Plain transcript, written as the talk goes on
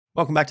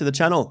Welcome back to the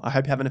channel. I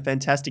hope you're having a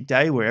fantastic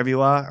day wherever you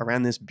are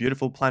around this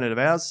beautiful planet of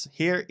ours.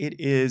 Here it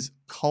is,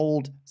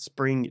 cold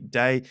spring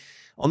day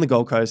on the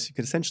Gold Coast. You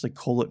could essentially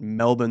call it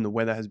Melbourne. The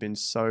weather has been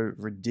so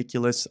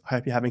ridiculous. I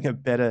hope you're having a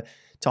better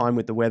time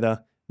with the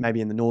weather, maybe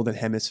in the Northern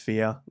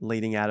Hemisphere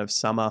leading out of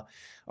summer.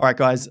 All right,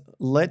 guys,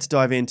 let's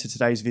dive into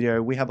today's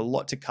video. We have a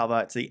lot to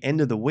cover. It's the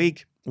end of the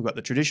week. We've got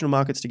the traditional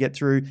markets to get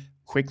through,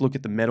 quick look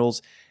at the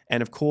metals,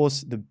 and of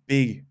course, the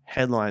big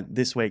headline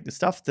this week, the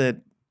stuff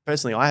that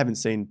personally I haven't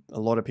seen a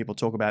lot of people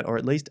talk about or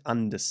at least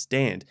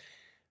understand: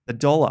 the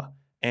dollar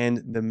and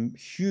the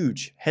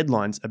huge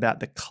headlines about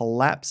the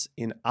collapse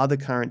in other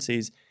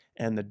currencies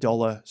and the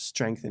dollar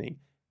strengthening.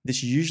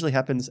 This usually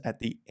happens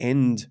at the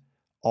end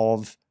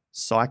of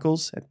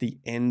cycles, at the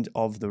end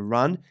of the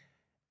run.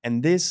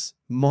 And this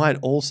might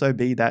also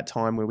be that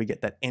time where we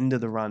get that end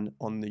of the run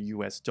on the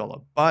US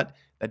dollar. But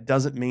that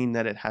doesn't mean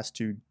that it has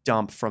to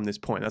dump from this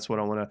point. That's what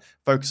I want to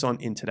focus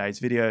on in today's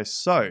video.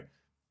 So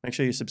make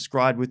sure you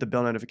subscribe with the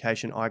bell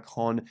notification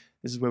icon.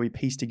 This is where we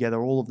piece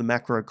together all of the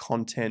macro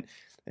content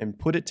and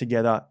put it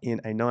together in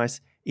a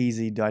nice,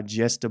 easy,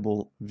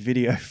 digestible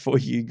video for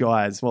you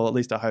guys. Well, at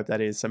least I hope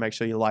that is. So make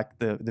sure you like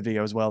the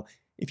video as well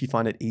if you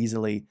find it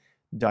easily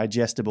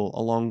digestible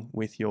along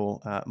with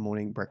your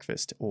morning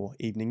breakfast or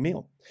evening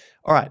meal.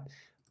 All right,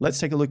 let's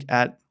take a look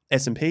at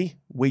S&P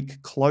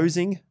week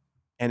closing,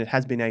 and it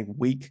has been a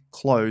weak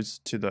close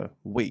to the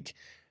week.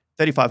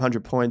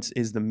 3,500 points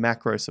is the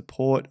macro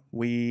support.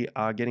 We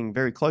are getting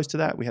very close to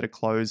that. We had a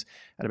close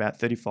at about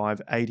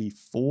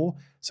 3,584.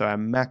 So our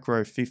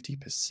macro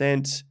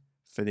 50%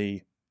 for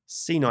the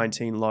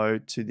C19 low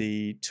to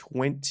the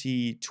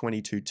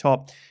 2022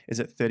 top is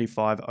at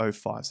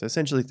 3,505. So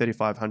essentially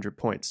 3,500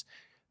 points.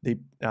 The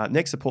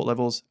next support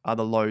levels are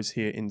the lows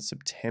here in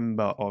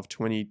September of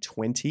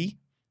 2020.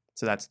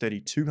 So that's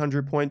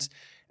 3,200 points.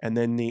 And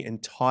then the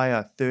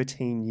entire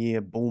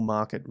 13-year bull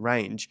market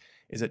range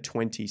is at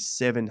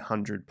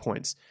 2,700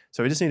 points.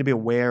 So we just need to be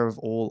aware of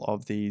all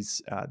of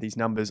these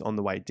numbers on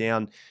the way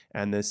down.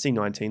 And the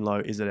C19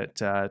 low is at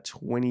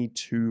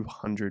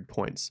 2,200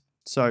 points.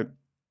 So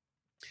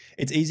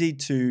it's easy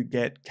to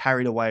get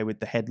carried away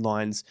with the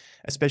headlines,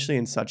 especially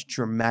in such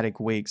dramatic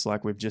weeks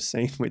like we've just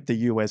seen with the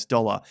US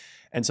dollar.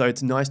 And so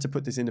it's nice to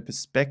put this into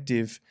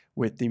perspective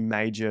with the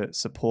major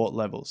support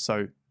levels.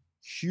 So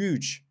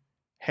huge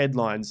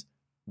headlines,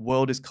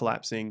 world is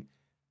collapsing,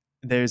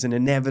 there's an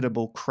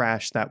inevitable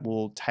crash that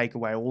will take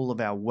away all of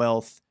our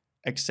wealth,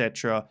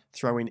 etc.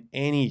 Throw in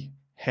any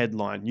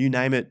headline, you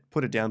name it,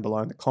 put it down below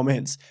in the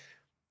comments.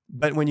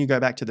 But when you go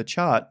back to the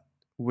chart,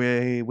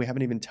 we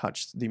haven't even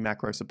touched the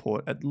macro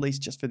support, at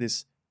least just for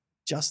this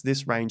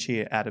range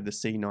here out of the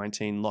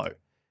C19 low.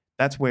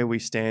 That's where we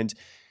stand.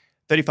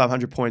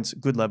 3,500 points,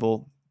 good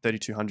level.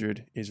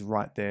 3,200 is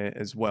right there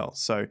as well.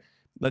 So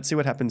let's see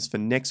what happens for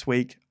next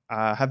week.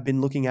 I have been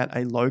looking at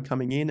a low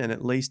coming in and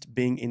at least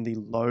being in the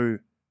low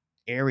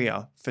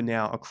area for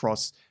now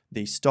across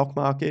the stock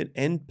market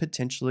and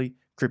potentially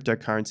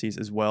cryptocurrencies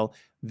as well.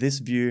 This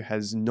view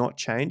has not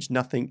changed.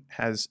 Nothing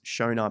has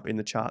shown up in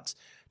the charts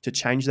to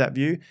change that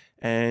view.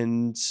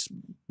 And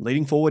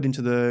leading forward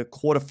into the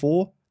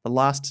Q4, the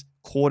last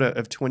quarter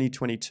of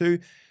 2022,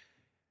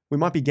 we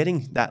might be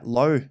getting that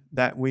low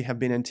that we have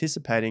been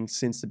anticipating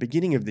since the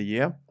beginning of the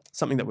year,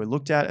 something that we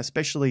looked at,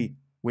 especially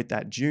with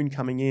that June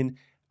coming in.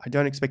 I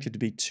don't expect it to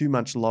be too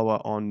much lower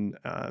on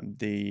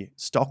the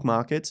stock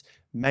markets.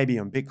 Maybe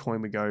on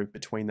Bitcoin, we go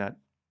between that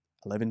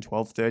 11,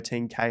 12,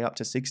 13K up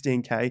to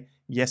 16K.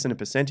 Yes, in a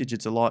percentage,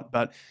 it's a lot,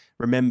 but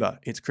remember,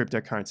 it's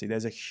cryptocurrency.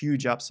 There's a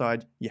huge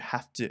upside. You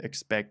have to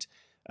expect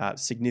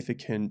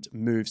significant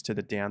moves to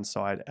the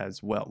downside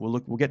as well.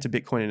 We'll get to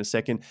Bitcoin in a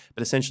second,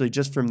 but essentially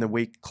just from the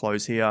week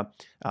close here,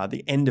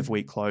 the end of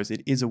week close,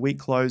 it is a week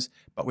close,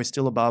 but we're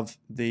still above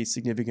the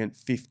significant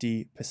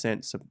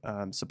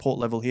 50% support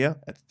level here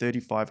at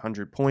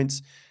 3,500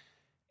 points.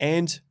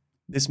 And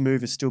this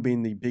move has still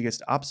been the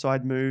biggest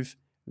upside move.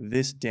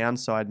 This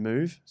downside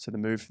move, so the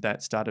move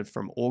that started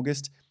from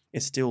August,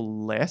 is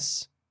still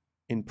less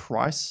in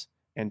price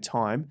and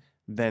time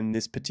than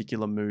this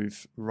particular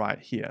move right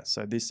here.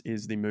 So this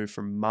is the move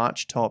from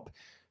March top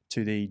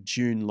to the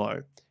June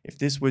low. If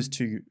this was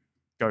to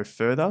go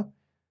further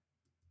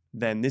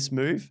than this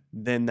move,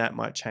 then that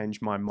might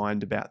change my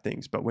mind about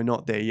things. But we're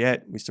not there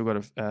yet. We still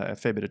got a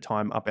fair bit of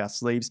time up our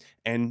sleeves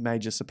and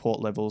major support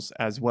levels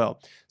as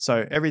well.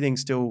 So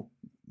everything's still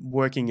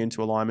working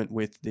into alignment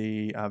with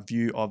the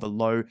view of a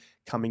low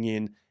coming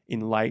in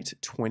late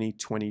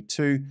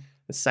 2022.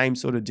 The same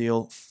sort of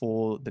deal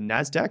for the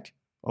Nasdaq.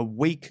 A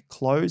weak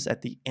close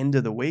at the end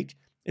of the week.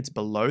 It's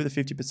below the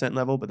 50%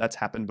 level, but that's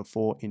happened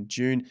before in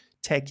June.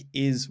 Tech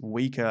is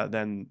weaker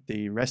than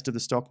the rest of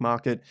the stock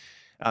market.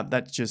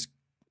 That just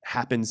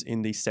happens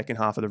in the second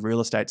half of the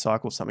real estate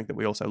cycle, something that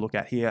we also look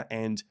at here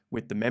and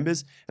with the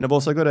members. And I've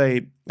also got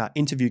a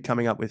interview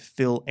coming up with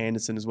Phil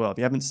Anderson as well. If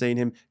you haven't seen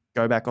him,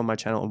 go back on my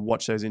channel and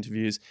watch those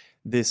interviews.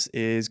 This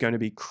is going to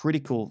be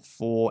critical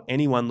for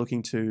anyone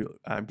looking to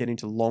get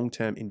into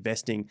long-term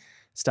investing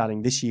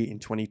starting this year in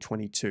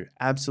 2022.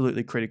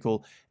 Absolutely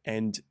critical.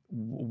 And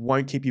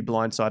won't keep you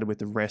blindsided with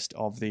the rest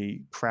of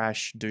the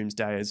crash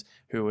doomsdayers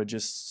who are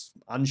just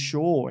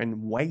unsure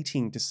and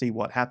waiting to see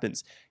what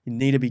happens. You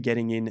need to be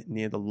getting in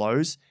near the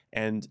lows,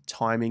 and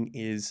timing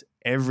is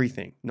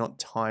everything, not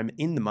time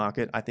in the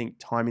market. I think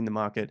time in the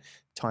market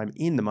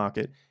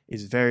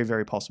is very,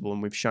 very possible,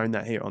 and we've shown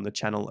that here on the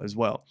channel as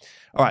well.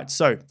 All right,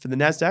 so for the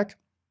Nasdaq,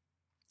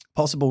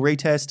 possible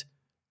retest,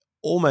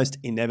 almost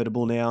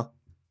inevitable now.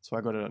 So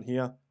I got it on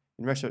here.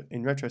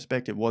 In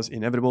retrospect, it was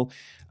inevitable.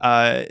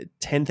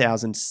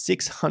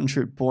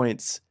 10,600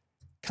 points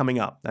coming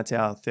up. That's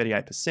our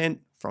 38%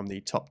 from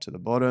the top to the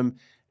bottom.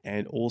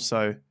 And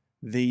also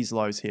these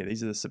lows here.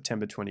 These are the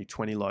September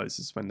 2020 lows.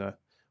 This is when the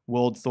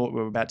world thought we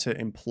were about to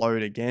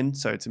implode again.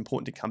 So it's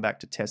important to come back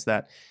to test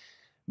that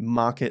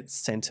market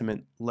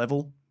sentiment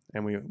level,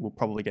 and we will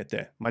probably get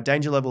there. My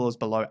danger level is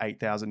below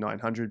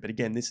 8,900, but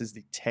again, this is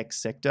the tech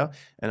sector,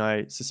 and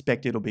I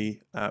suspect it'll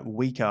be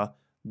weaker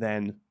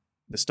than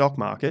the stock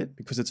market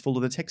because it's full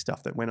of the tech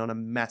stuff that went on a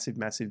massive,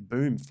 massive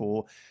boom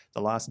for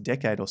the last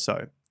decade or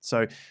so.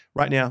 So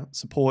right now,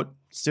 support,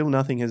 still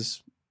nothing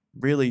has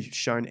really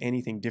shown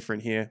anything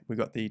different here. We've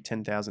got the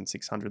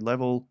 10,600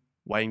 level,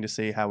 waiting to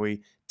see how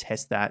we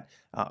test that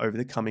over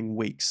the coming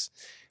weeks.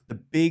 The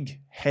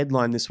big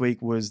headline this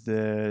week was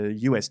the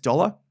US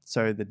dollar.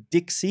 So the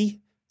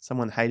Dixie,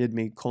 someone hated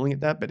me calling it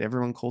that, but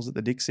everyone calls it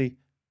the Dixie.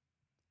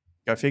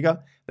 Go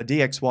figure. The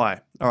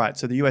DXY. All right,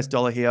 so the US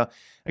dollar here,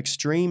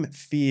 extreme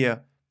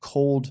fear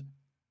called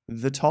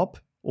the top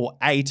or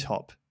a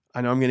top.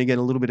 I know I'm going to get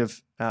a little bit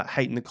of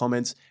hate in the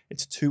comments.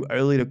 It's too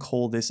early to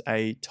call this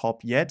a top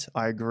yet.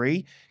 I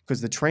agree,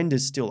 because the trend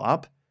is still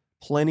up.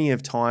 Plenty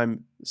of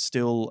time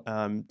still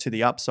to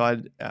the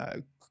upside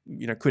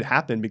could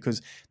happen,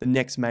 because the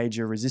next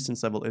major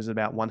resistance level is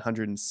about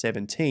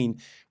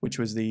 117, which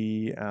was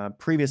the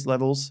previous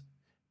levels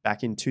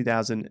back in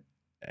 2000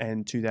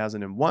 and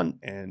 2001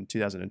 and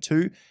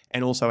 2002,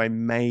 and also a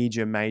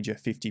major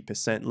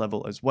 50%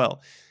 level as well.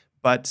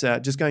 But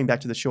just going back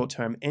to the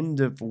short-term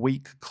end of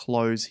week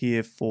close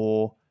here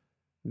for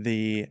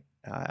the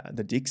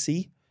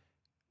Dixie,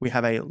 we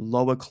have a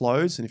lower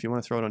close, and if you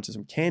want to throw it onto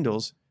some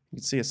candles, you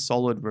can see a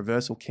solid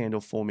reversal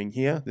candle forming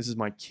here. This is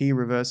my key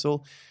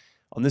reversal.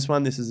 On this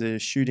one, this is a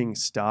shooting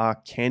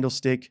star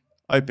candlestick,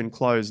 open,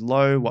 close,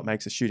 low. What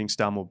makes a shooting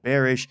star more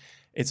bearish?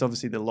 It's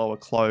obviously the lower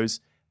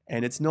close.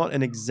 And it's not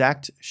an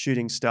exact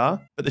shooting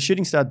star, but the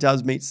shooting star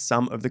does meet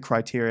some of the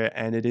criteria,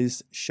 and it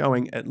is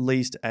showing at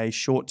least a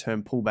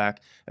short-term pullback,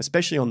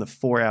 especially on the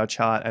 4-hour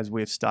chart as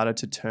we've started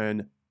to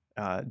turn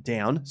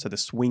down. So the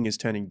swing is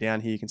turning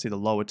down here. You can see the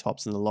lower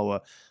tops and the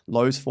lower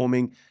lows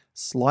forming.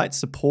 Slight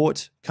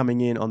support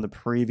coming in on the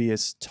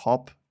previous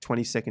top,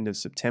 22nd of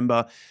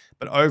September.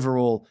 But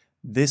overall,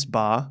 this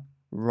bar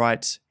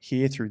right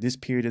here through this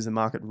period as the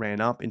market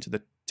ran up into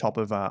the top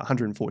of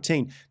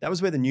 114. That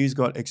was where the news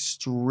got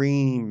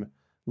extremely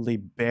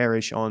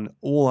bearish on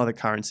all other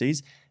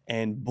currencies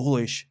and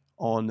bullish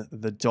on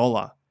the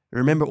dollar.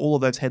 Remember all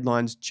of those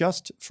headlines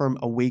just from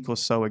a week or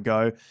so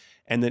ago,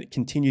 and then it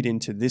continued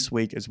into this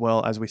week as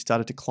well as we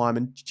started to climb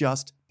and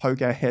just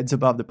poke our heads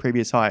above the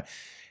previous high.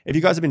 If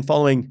you guys have been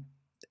following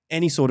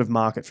any sort of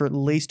market for at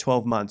least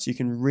 12 months, you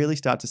can really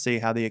start to see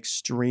how the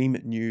extreme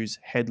news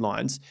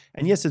headlines,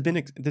 and yes,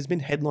 there's been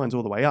headlines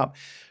all the way up,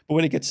 but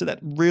when it gets to that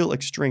real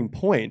extreme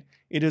point,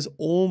 it is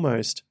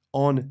almost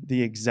on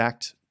the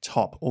exact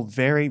top or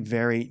very,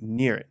 very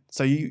near it.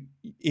 So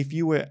if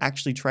you were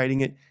actually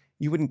trading it,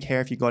 you wouldn't care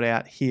if you got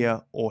out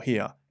here or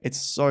here. It's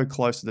so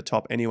close to the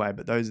top anyway,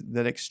 but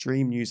that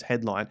extreme news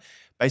headline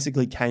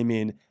basically came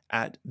in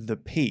at the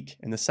peak,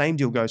 and the same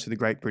deal goes for the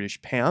Great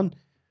British Pound.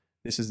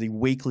 This is the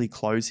weekly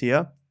close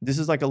here. This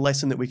is like a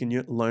lesson that we can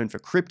learn for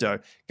crypto,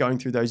 going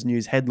through those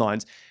news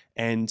headlines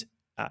and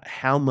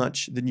how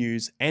much the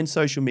news and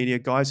social media,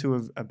 guys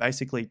who are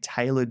basically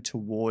tailored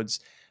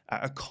towards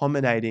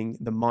accommodating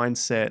the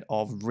mindset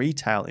of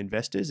retail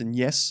investors. And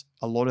yes,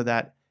 a lot of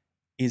that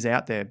is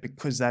out there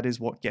because that is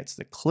what gets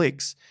the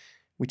clicks.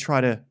 We try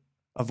to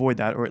avoid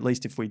that, or at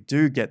least if we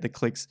do get the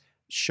clicks,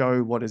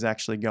 show what is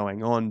actually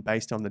going on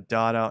based on the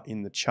data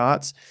in the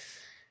charts.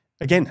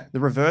 Again, the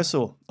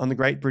reversal on the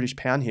Great British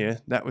Pound here,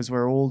 that was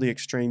where all the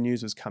extreme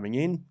news was coming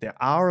in. There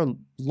are a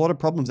lot of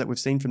problems that we've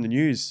seen from the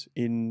news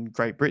in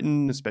Great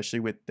Britain, especially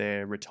with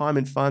their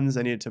retirement funds.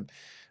 They needed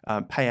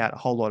to pay out a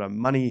whole lot of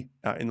money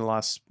in the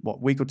last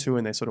week or two,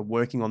 and they're sort of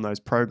working on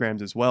those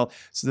programs as well.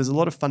 So there's a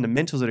lot of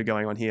fundamentals that are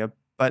going on here,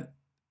 but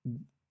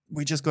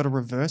we just got a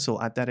reversal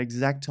at that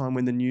exact time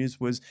when the news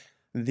was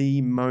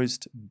the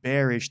most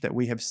bearish that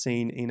we have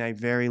seen in a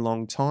very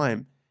long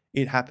time.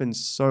 It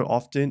happens so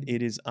often,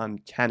 it is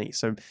uncanny.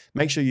 So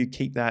make sure you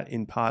keep that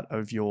in part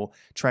of your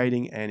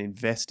trading and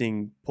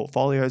investing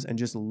portfolios and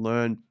just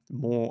learn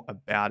more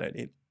about it.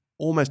 It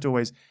almost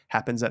always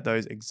happens at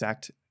those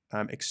exact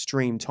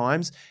extreme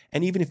times.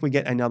 And even if we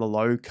get another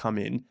low come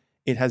in,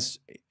 it has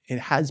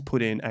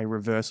put in a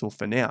reversal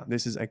for now.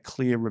 This is a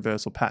clear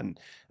reversal pattern.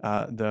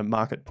 The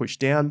market pushed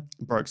down,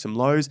 broke some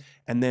lows,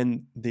 and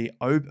then the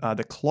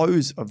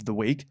close of the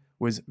week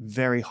was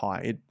very high.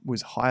 It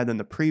was higher than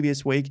the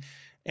previous week.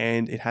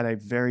 and it had a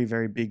very,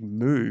 very big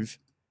move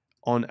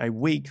on a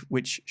week,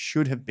 which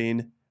should have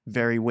been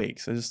very weak.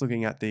 So just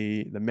looking at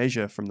the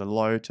measure from the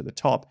low to the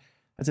top,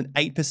 that's an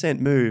 8%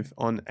 move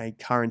on a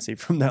currency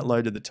from that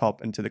low to the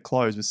top, and to the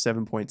close was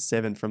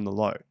 7.7 from the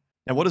low.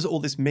 Now, what does all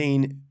this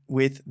mean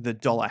with the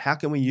dollar? How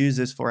can we use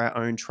this for our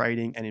own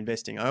trading and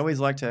investing? I always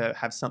like to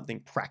have something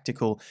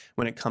practical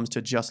when it comes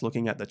to just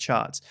looking at the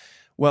charts.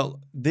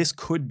 Well, this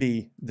could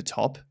be the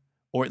top,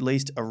 or at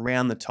least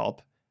around the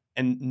top.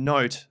 And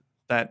note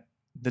that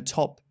the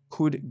top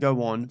could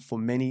go on for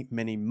many,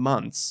 many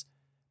months,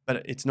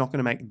 but it's not going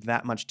to make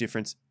that much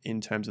difference in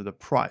terms of the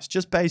price,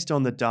 just based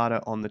on the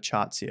data on the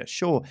charts here.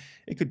 Sure,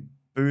 it could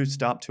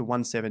boost up to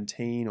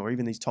 117 or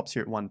even these tops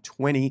here at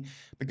 120,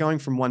 but going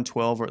from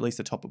 112 or at least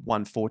the top of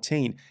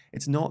 114,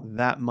 it's not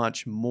that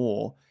much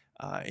more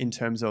in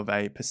terms of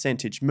a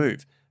percentage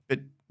move. But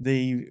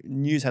the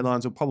news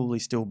headlines will probably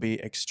still be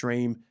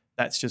extreme.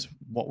 That's just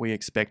what we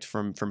expect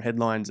from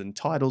headlines and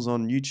titles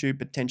on YouTube,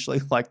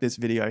 potentially like this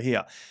video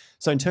here.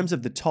 So in terms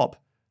of the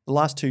top, the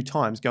last two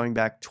times going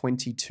back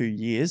 22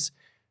 years,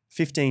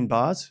 15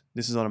 bars,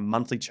 this is on a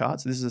monthly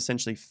chart. So this is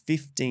essentially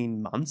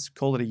 15 months,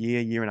 call it a year,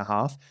 year and a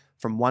half,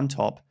 from one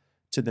top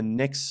to the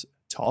next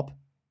top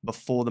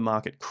before the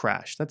market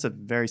crashed. That's a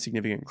very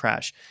significant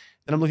crash.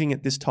 Then I'm looking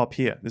at this top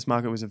here. This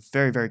market was a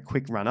very, very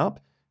quick run up,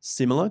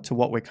 similar to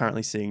what we're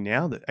currently seeing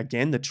now. That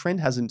again, the trend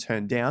hasn't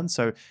turned down,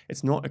 so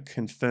it's not a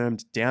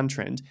confirmed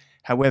downtrend.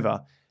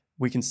 However,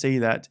 we can see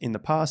that in the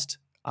past,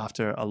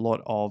 after a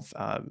lot of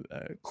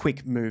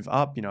quick move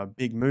up, a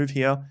big move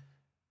here,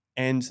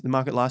 and the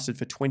market lasted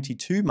for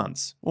 22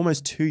 months,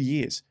 almost 2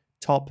 years,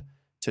 top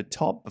to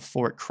top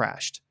before it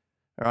crashed.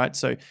 All right,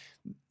 so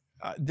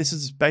this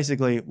is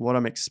basically what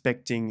I'm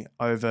expecting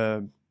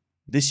over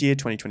this year,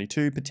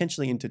 2022,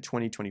 potentially into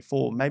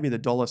 2024. Maybe the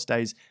dollar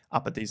stays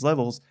up at these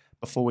levels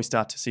before we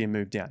start to see a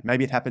move down.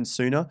 Maybe it happens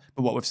sooner,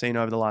 but what we've seen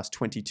over the last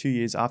 22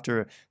 years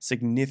after a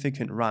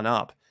significant run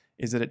up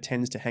is that it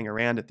tends to hang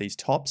around at these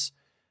tops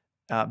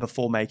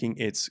before making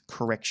its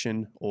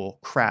correction or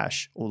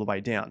crash all the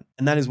way down.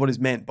 And that is what is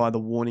meant by the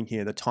warning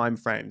here, the time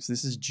frames.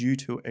 This is due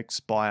to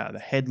expire. The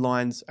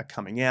headlines are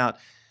coming out.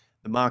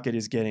 The market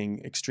is getting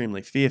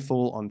extremely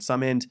fearful on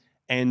some end,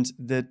 and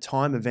the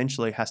time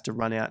eventually has to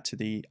run out to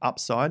the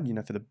upside,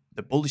 for the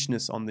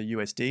bullishness on the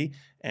USD,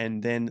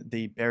 and then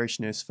the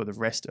bearishness for the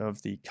rest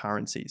of the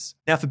currencies.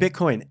 Now for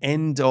Bitcoin,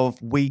 end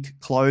of week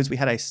close, we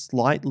had a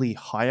slightly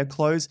higher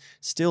close,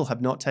 still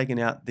have not taken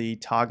out the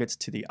targets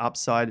to the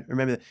upside.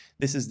 Remember,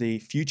 this is the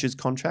futures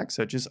contract,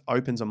 so it just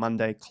opens on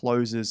Monday,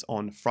 closes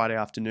on Friday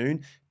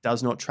afternoon,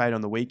 does not trade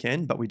on the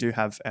weekend, but we do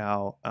have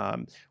our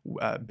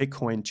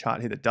Bitcoin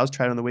chart here that does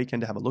trade on the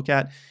weekend to have a look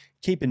at.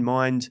 Keep in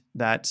mind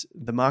that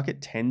the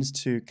market tends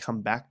to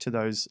come back to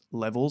those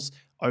levels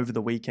over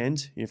the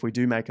weekend. If we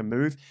do make a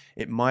move,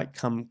 it might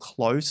come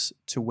close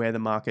to where the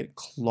market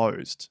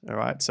closed. All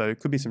right, so it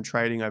could be some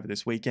trading over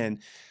this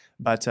weekend,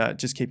 but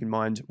just keep in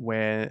mind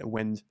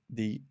when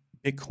the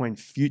Bitcoin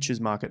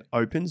futures market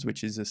opens,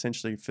 which is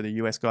essentially for the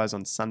US guys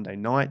on Sunday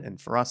night and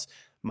for us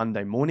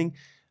Monday morning,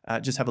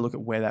 just have a look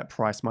at where that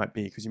price might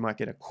be, because you might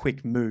get a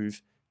quick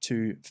move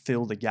to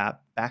fill the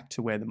gap back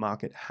to where the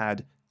market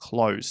had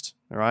closed.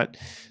 All right,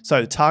 so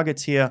the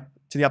targets here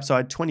to the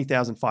upside,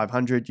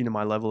 20,500.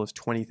 My level is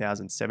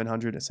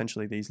 20,700.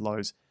 Essentially these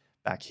lows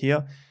back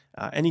here.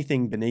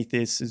 Anything beneath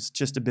this is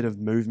just a bit of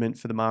movement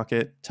for the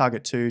market.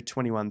 Target 2,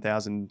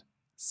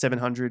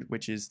 21,700,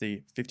 which is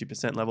the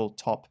 50% level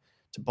top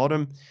to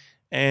bottom.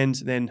 And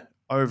then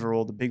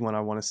overall, the big one I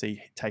want to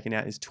see taken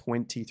out is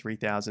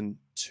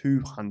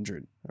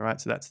 23,200. All right,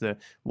 so that's the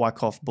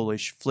Wyckoff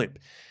bullish flip.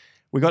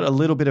 We got a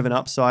little bit of an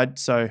upside,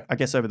 so I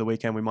guess over the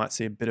weekend we might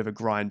see a bit of a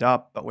grind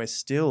up, but we're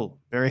still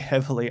very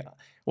heavily,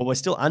 we're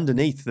still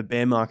underneath the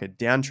bear market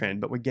downtrend,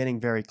 but we're getting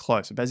very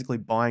close. We're basically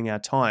buying our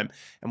time.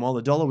 And while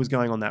the dollar was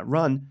going on that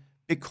run,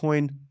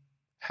 Bitcoin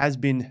has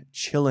been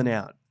chilling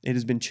out. It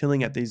has been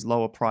chilling at these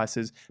lower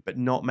prices, but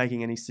not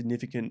making any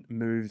significant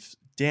moves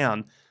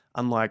down,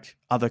 unlike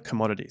other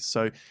commodities.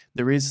 So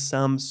there is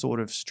some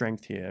sort of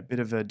strength here, a bit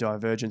of a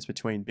divergence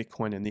between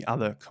Bitcoin and the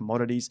other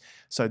commodities.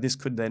 So this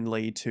could then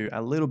lead to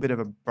a little bit of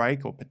a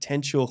break or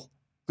potential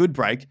good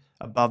break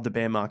above the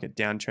bear market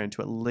downtrend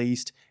to at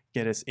least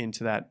get us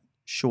into that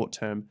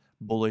short-term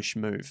bullish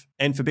move.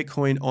 And for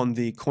Bitcoin on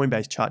the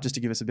Coinbase chart, just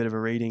to give us a bit of a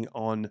reading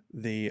on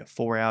the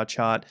 4-hour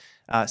chart,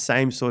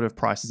 same sort of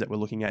prices that we're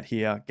looking at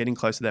here, getting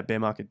close to that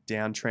bear market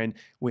downtrend.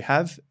 We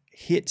have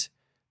hit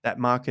that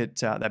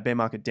bear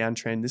market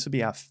downtrend. This will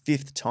be our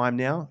 5th time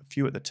now, a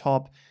few at the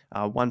top,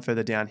 one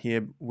further down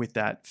here with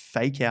that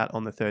fake out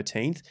on the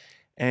 13th.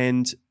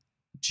 And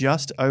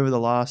just over the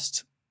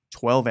last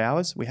 12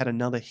 hours, we had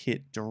another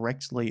hit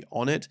directly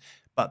on it,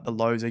 but the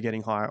lows are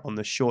getting higher on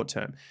the short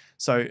term.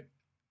 So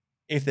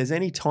if there's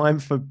any time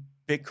for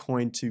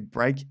Bitcoin to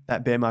break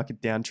that bear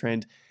market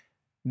downtrend,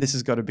 this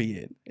has got to be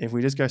it. If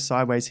we just go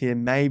sideways here,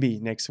 maybe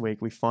next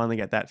week we finally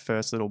get that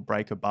first little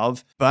break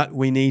above, but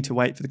we need to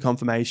wait for the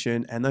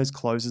confirmation and those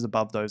closes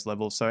above those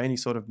levels. So any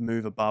sort of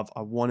move above,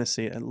 I want to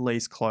see it at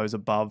least close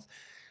above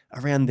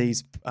around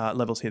these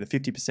levels here, the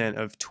 50%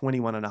 of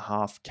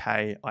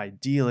 21.5K,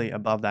 ideally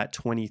above that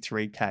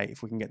 23K,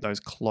 if we can get those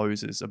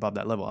closes above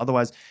that level.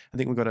 Otherwise, I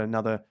think we've got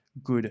another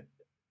good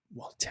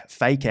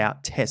fake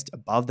out test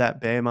above that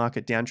bear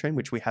market downtrend,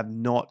 which we have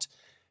not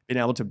been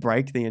able to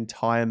break the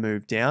entire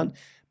move down.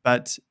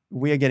 But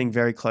we are getting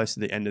very close to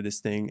the end of this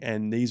thing,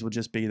 and these will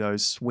just be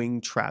those swing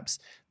traps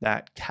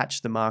that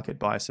catch the market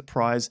by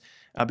surprise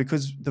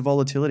because the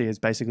volatility has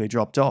basically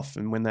dropped off.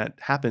 And when that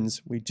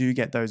happens, we do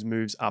get those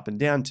moves up and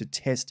down to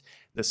test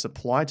the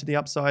supply to the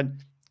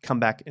upside, come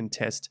back and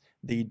test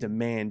the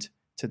demand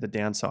to the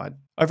downside.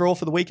 Overall,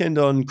 for the weekend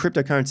on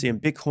cryptocurrency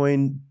and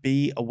Bitcoin,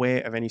 be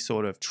aware of any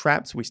sort of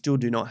traps. We still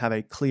do not have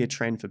a clear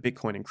trend for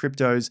Bitcoin and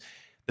cryptos.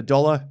 The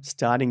dollar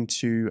starting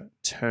to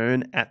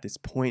turn at this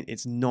point.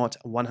 It's not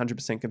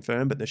 100%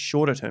 confirmed, but the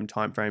shorter term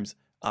timeframes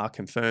are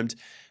confirmed.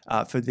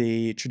 For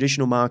the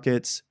traditional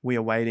markets, we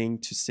are waiting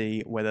to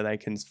see whether they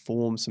can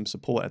form some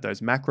support at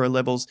those macro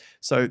levels.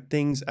 So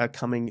things are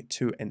coming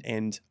to an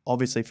end,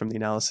 obviously, from the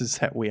analysis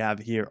that we have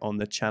here on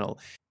the channel.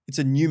 It's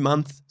a new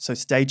month, so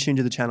stay tuned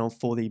to the channel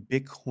for the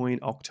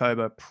Bitcoin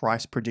October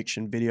price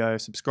prediction video.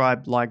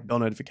 Subscribe, like, bell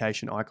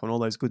notification icon, all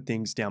those good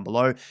things down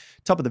below.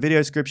 Top of the video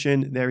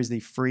description, there is the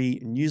free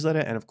newsletter,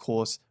 and of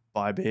course,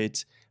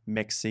 Bybit,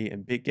 Mexi,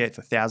 and BitGet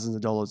for thousands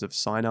of dollars of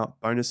sign-up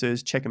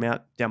bonuses. Check them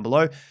out down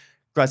below.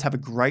 Guys, have a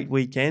great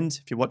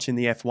weekend. If you're watching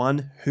the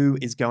F1, who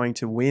is going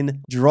to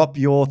win? Drop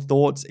your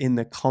thoughts in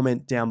the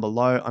comment down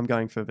below. I'm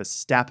going for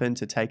Verstappen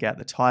to take out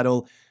the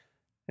title.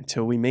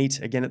 Until we meet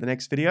again at the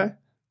next video,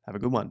 have a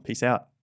good one. Peace out.